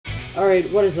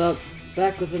Alright, what is up?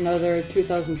 Back with another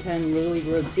 2010 Little League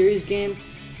World Series game.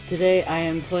 Today I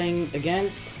am playing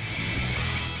against...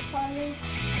 Charlie.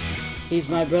 He's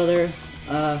my brother.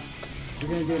 We're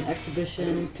gonna do an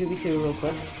exhibition 2v2 real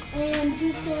quick. And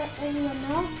just to let everyone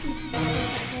know, this is my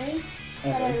favorite game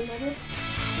that I remember.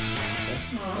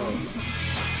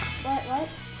 What?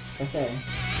 Press A.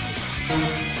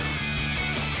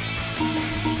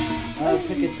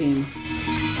 Pick a team.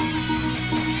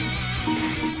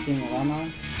 Team that I'm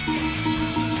on.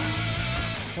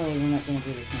 Charlie, we're not gonna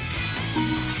do this now.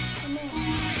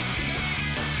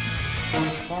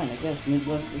 Fine, I guess.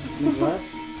 Midwest versus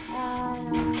Midwest?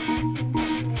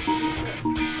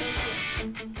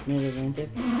 Mid-Atlantic?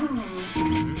 No,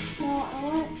 I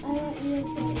want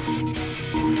USA.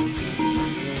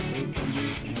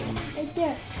 Right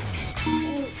there.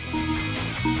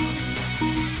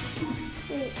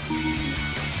 Wait.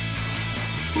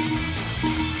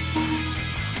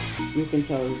 You can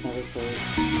tell he's never played.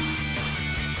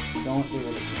 Don't do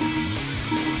it.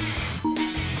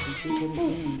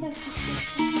 Hey, Texas.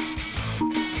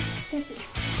 Texas.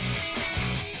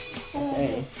 Press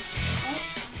A.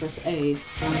 Press A.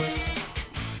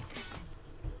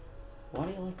 Why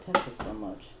do you like Texas so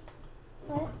much?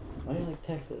 What? Why do you like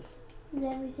Texas? Because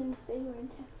everything's bigger in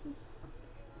Texas.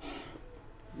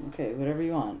 Okay, whatever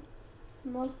you want.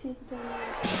 Most people don't know.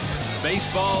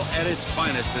 Baseball at its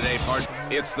finest today, partner.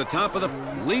 It's the top of the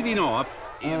leading off.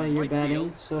 You're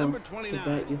batting, so number to 29.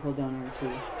 bat you hold down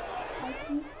R2.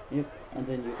 IT? Yep, and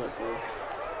then you let go.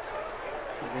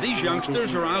 These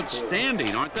youngsters are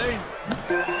outstanding, aren't they?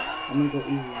 I'm gonna go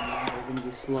easy on them. They're gonna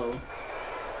be slow.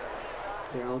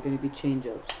 They're all gonna be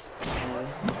change-ups.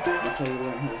 Until you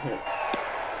learn how to hit.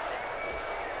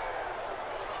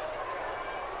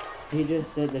 He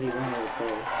just said that he wanted to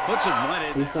play. Puts it right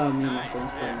in. He saw me and my friends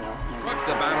playing last night. Struck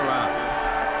the batter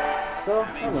out. So,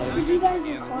 hello. Did you guys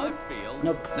In record? left field.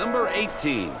 Nope. Number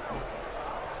 18.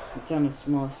 It's on a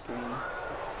small screen.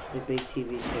 The big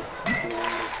TV takes too long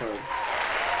to record.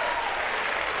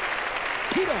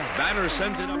 Batter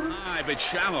sends it up high, but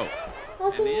shallow. How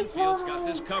And can the you tell? infield's got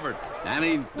this covered.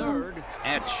 Batting third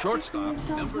at shortstop,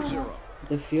 number 0.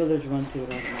 The fielders run to it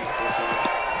automatically.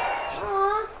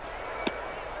 Aw.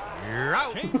 You're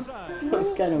out. That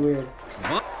was kind of weird.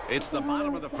 It's the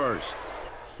bottom of the first.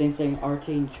 Same thing, our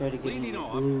team tried to get in Leading the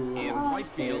off blue. in Oh, right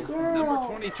field, girl. number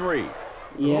 23.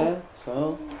 Yeah,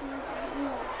 so? Is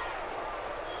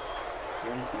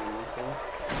there anything wrong with that?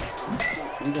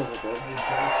 You guys are good.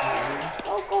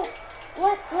 Go.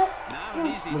 What? Not an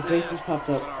easy The bases task. popped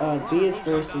up. B is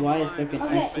first, Y is second,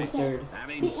 Okay, X is third.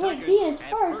 Batting Wait, second B is at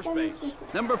first. That base. makes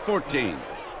sense. Number 14.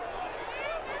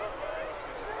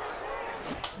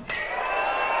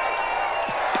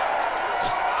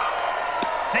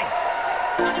 Safe.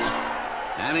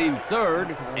 Batting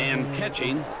third and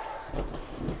catching.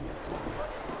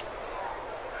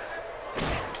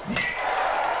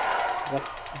 What?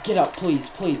 Get up, please.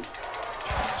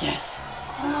 Yes.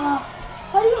 How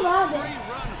do you rob it?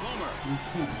 Three-run homer.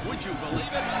 Would you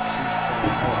believe it?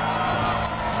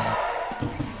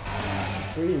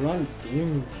 3-run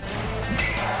boom.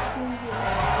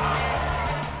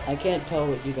 I can't tell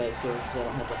what you guys hear because I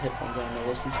don't have the headphones on to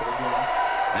listen to the game.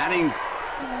 Batting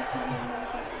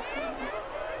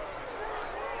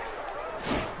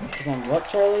Because I'm what,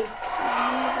 Charlie?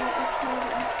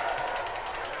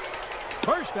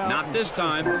 First out. not this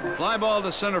time. Fly ball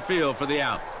to center field for the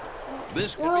out.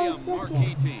 This could be a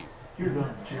marquee team. You're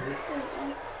done, Jerry.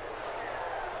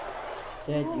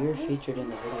 Dad, you're featured in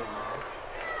the video now.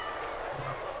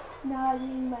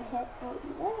 Nodding my head.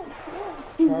 Oh,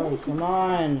 yes. Charlie, come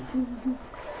on.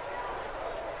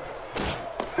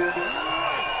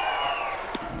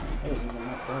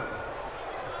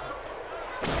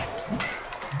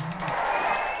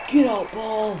 Get out,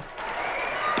 ball.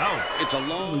 Oh, it's a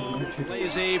long,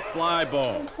 lazy fly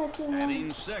ball. Pressing Batting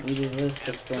You sixth. do this, At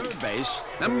that's good. third base,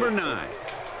 number 9.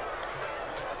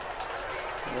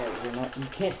 Yeah, you're not, you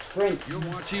can't sprint. You're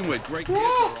watching with great kids are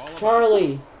all about.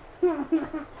 Charlie.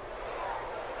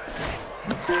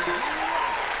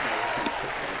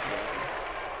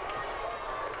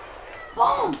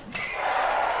 Boom!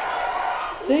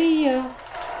 See ya.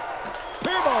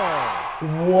 Fair ball.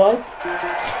 What?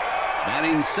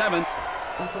 Batting 7th.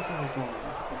 I thought that was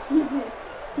going.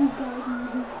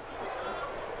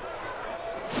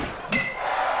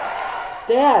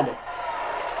 Dad!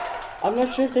 I'm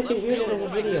not sure if they can hear that in the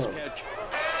video.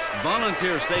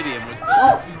 Volunteer Stadium was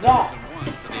Oh, built in that. 2001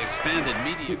 for the expanded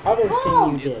media. Other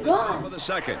thing you It's did. the top of the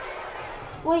second.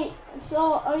 Wait,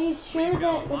 so are you sure We've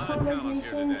got that a the lot of talent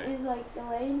here conversation today. is like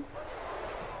delayed?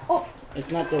 Oh,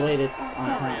 It's not delayed, it's on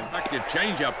Very time. effective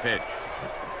changeup pitch.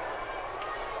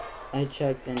 I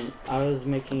checked and I was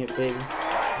making it big.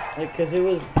 Like, cause it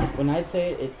was, when I'd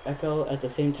say it, it echoed at the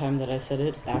same time that I said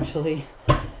it, actually.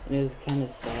 And it was kind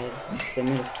of sad. So I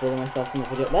made a fool of myself in the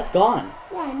video. That's gone!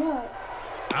 Yeah, I know it.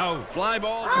 Out. Fly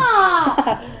ball.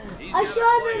 Ah! He's I got a should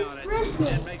play have on it been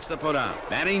sprinting. and makes the put out.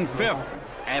 Batting fifth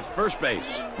at first base.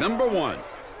 Number 1.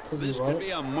 Cause This you could what?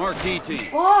 be a marquee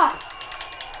team. Boss!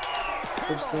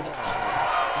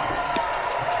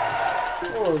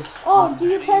 Oh, do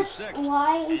you press Six.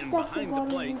 Y and And stuff to behind go the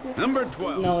to plate. different? Number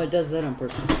 12. No, it does that on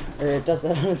purpose. Or it does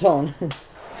that on its own.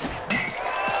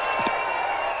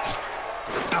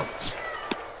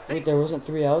 Wait, there wasn't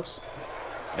 3 outs?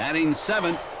 Batting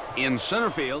 7th in center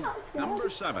field. Number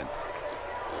 7.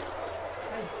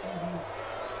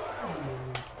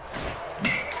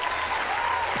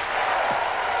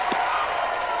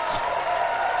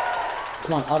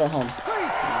 Come on, out at home.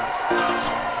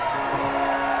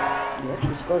 You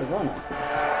actually scored a run.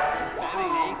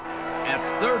 Batting 8th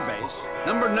at third base.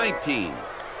 Number 19.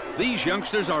 These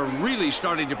youngsters are really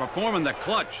starting to perform in the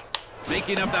clutch,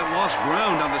 making up that lost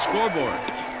ground on the scoreboard.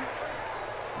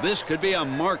 This could be a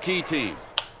marquee team.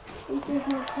 At least there's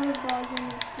no curveballs in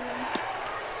this game.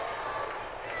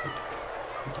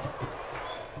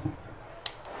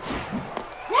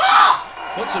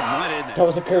 Puts it right in there. That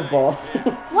was a curveball.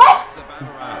 What? The batter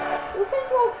out. You can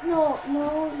throw.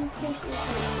 No, you can't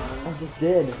throw. I just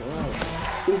did. Wow.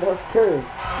 See, that was curved.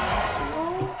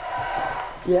 No.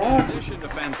 Yeah. In addition to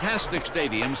fantastic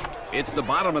stadiums, it's the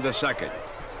bottom of the second.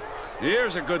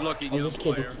 Here's a good-looking Oh, young this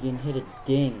kid player. can hit a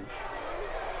ding.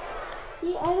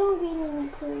 See, I don't get any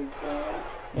curveballs.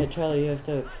 Yeah, Charlie, you have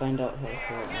to find out how to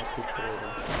throw it. I'll teach you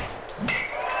later.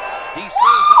 He serves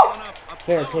that one up. A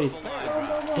Fair, powerful please. line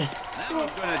drive. Yes. That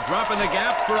one's going to drop in the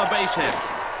gap for a base hit.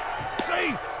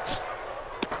 Safe.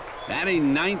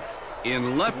 Batting 9th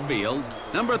in left field,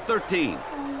 number 13.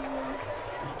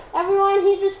 Everyone,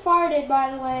 he just farted,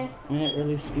 by the way. And it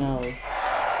really smells.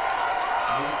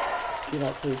 Get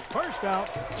out, please. First out.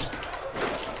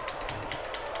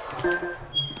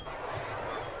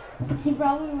 He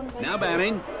probably would have been Now safe.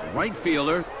 batting, right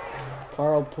fielder.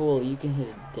 Carl Poole, you can hit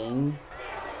a ding.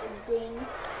 Ding. Ding.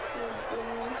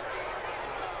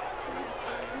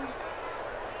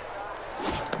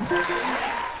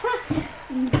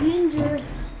 Ginger.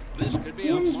 This could be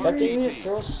a Expecting marquee you to team.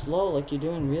 throw slow like you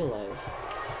do in real life.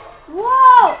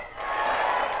 Whoa!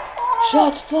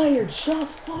 Shots fired!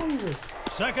 Shots fired!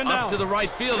 Second Up out. to the right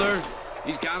fielder.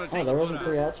 He's got to Oh, there wasn't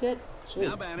 3 outs yet? Sweet.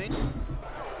 Now batting.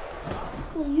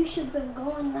 Well, you should have been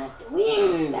going like the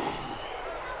wind.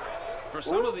 For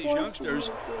some of these youngsters,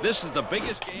 this is the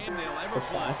biggest game they'll ever Go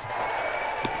play. fast.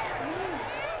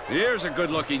 Here's a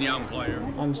good-looking young player.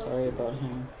 I'm sorry about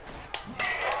him.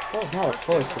 That was not a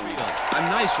force thing. A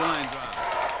nice line drive.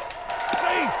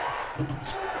 Safe.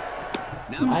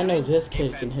 Now I know this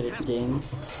kid can hit a ding.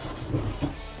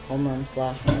 Home run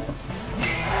flashback.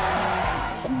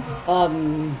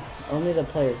 Only the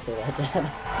players say that, Dad.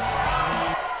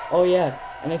 Oh yeah,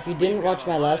 and if you didn't watch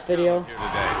my last video, here today.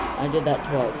 I did that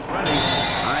twice. I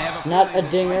have a Not a feeling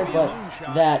dinger, this will be but long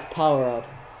shot. that power up.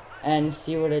 And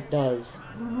see what it does.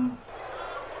 No,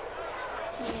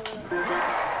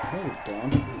 you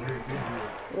don't.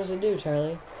 What does it do,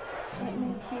 Charlie? That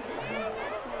makes you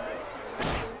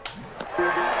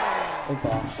Oh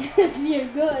gosh. if you're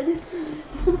good.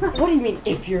 What do you mean,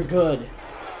 if you're good?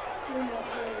 You're not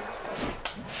good, so.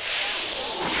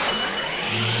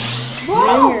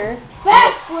 Dinger?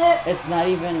 Backflip! It's not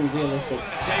even realistic.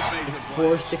 Tape measure It's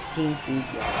play. 416 feet.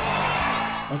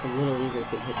 Yeah. Like a little leaguer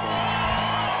could hit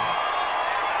that.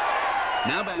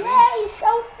 Now batting. Yay,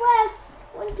 Southwest!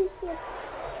 26.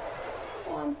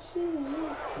 Oh, I'm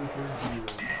curious.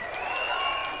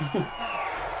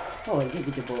 Oh, look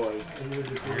at your boy.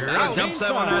 Now dumps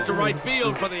that one out to right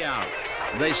field for the out.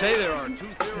 They say there are 2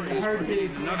 theories for hitting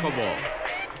knuckleball.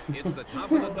 It's the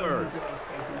top of the third.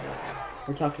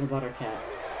 We're talking about our cat.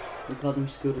 We called him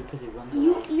Scooter because he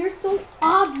runs. You're so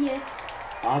obvious.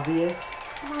 Obvious?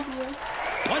 Obvious.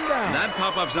 One down. That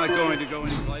pop-up's not going to go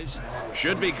anyplace.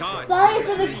 Should be caught. Sorry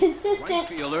for the Right consistent.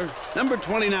 fielder, number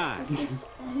 29.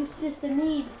 It's just a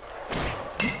need.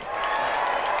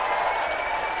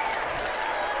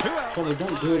 2 out. Charlie,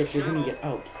 don't do it if you're gonna get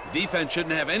out. Defense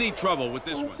shouldn't have any trouble with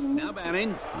this one. Now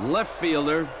batting, left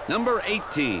fielder, number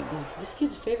 18. This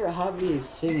kid's favorite hobby is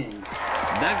singing.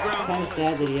 That ground Kind ball of is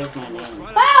sad that he has my name.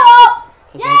 right Foul!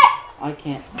 Because Yeah! I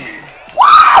can't sing. Woo!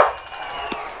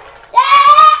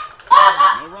 Yeah!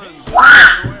 no runs, no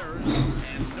errors,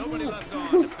 and nobody left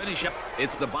on to finish up.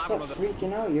 It's the bottom Stop of the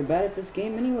freaking out. You're bad at this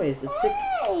game anyways. It's sick.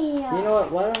 Hey! You know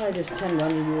what? Why don't I just 10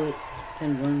 run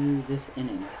you this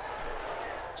inning?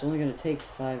 It's only gonna take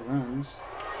 5 runs.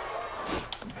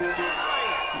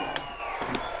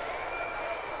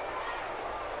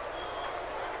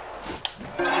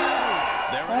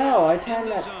 Wow, I timed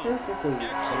that perfectly.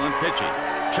 Excellent pitching.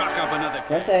 Chuck up another.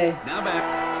 Press A. Now back.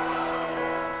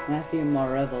 Matthew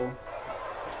Morevel.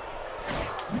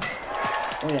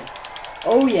 Oh yeah.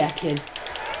 Oh yeah, kid.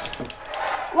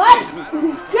 What?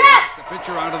 Crap! The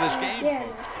pitcher out of this game. There.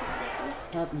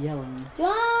 Stop yelling.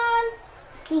 John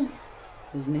Cena.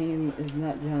 His name is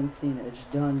not John Cena, it's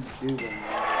John Dugan.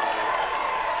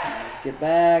 Get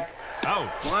back.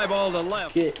 Out. Fly ball to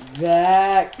left. Get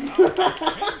back. What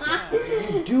are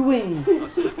you doing? A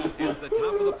second is the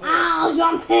top of the fourth. Ow,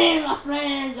 Jonte, my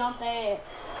friend, Jonte.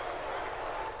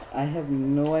 I have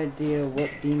no idea what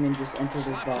demon just entered his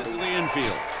Slaps into body. the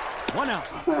infield. One out.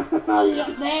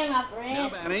 Jonte, my Now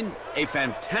friend. batting, a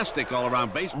fantastic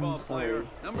all-around baseball I'm sorry. player.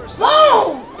 Number 7.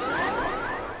 Boom!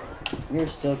 You're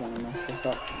still gonna mess this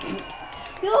up.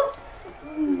 You.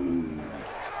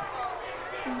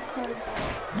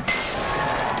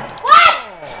 What?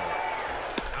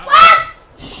 What?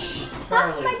 How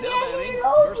am I getting it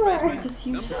over? Because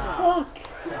you suck.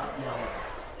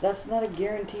 That's not a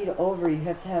guaranteed over. You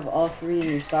have to have all 3 in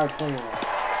your star player.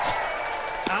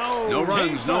 Out. No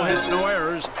runs, no Inside. hits, no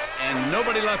errors, and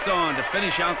nobody left on to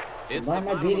finish out. It's Why the am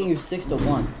I bottom beating you of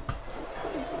 6-1?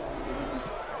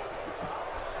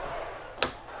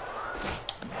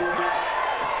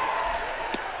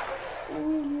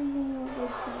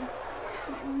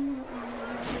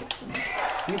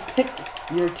 You picked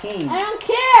your team. I don't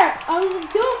care. I was a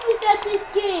doofus at this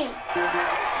game.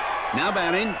 Now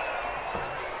batting.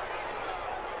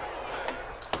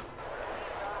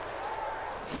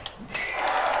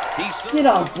 Get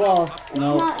off ball.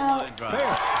 No. Not out.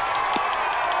 Fair.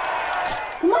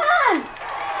 Come on.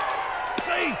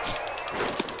 Safe.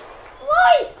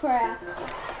 Voice crap.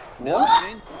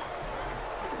 What?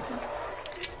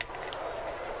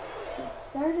 It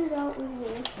started out with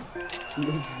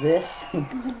With this.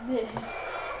 this.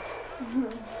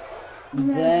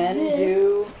 Then this.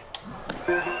 do.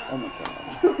 Oh my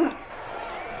god.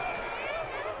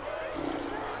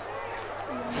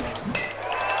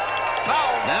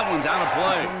 That one's out of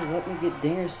play. Let me get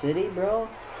Dinger City, bro.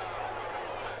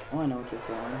 Oh, I know what you're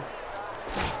throwing.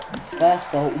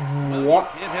 Fastball.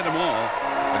 What? Can't hit them all,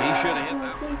 but he should have hit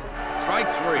that one. Strike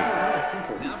 3. Oh,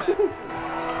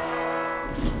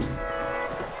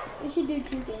 We should do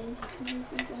 2 games.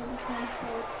 This is going to be kind of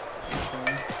short.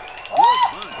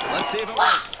 Let's see if it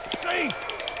works. Safe.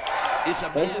 It's a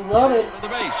Base is bad loaded. for the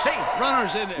base. Safe.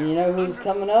 Runners in there. And you know who's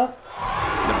coming up?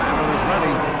 The batter is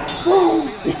ready. Boom!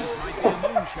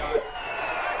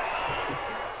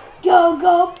 Go,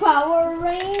 go, Power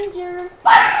Ranger!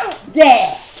 Boom!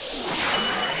 Yeah!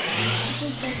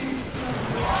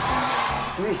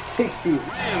 360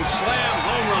 And slam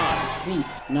home run. feet.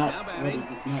 Now Not ready.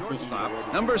 batting, Not shortstop, the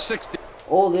end. number 60.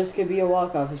 Oh, this could be a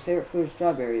walk-off. His favorite food is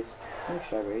strawberries. I like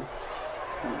strawberries.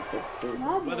 Oh, my favorite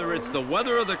food. Whether it's the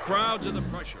weather or the crowds or the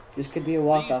pressure, This could be a these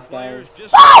players players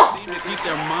just seem to keep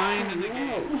their mind in the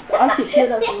game. I can hear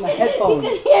that from my You headphones.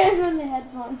 can hear it from the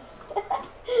headphones.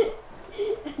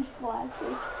 It's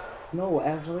classic. No,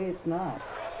 actually, it's not.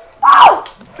 Oh!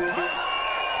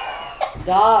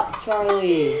 Stop,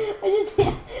 Charlie. I just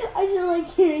like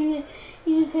hearing it.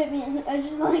 You just hit me. I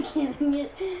just like hearing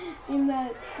it in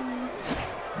that.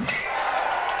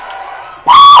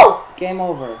 Game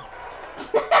over.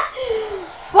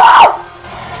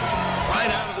 Right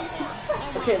out of the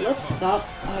park. Okay, let's stop.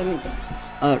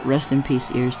 Rest in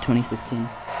peace, Ears 2016.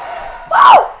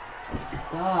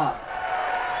 Stop.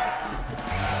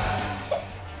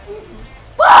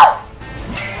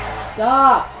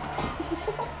 Stop.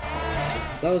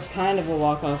 That was kind of a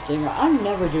walk-off dinger. I'm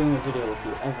never doing a video with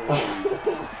you, ever. That's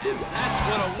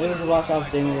what It was a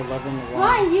walk-off dinger, 11-1.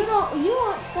 Ryan, you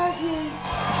won't start your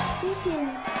speaking.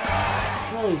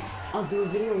 Charlie, I'll do a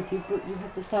video with you, but you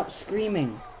have to stop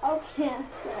screaming. Okay,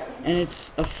 sorry. And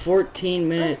it's a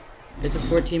 14-minute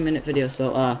video,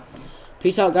 so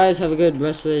peace out, guys. Have a good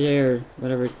rest of the day or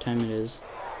whatever time it is.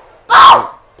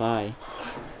 Bye.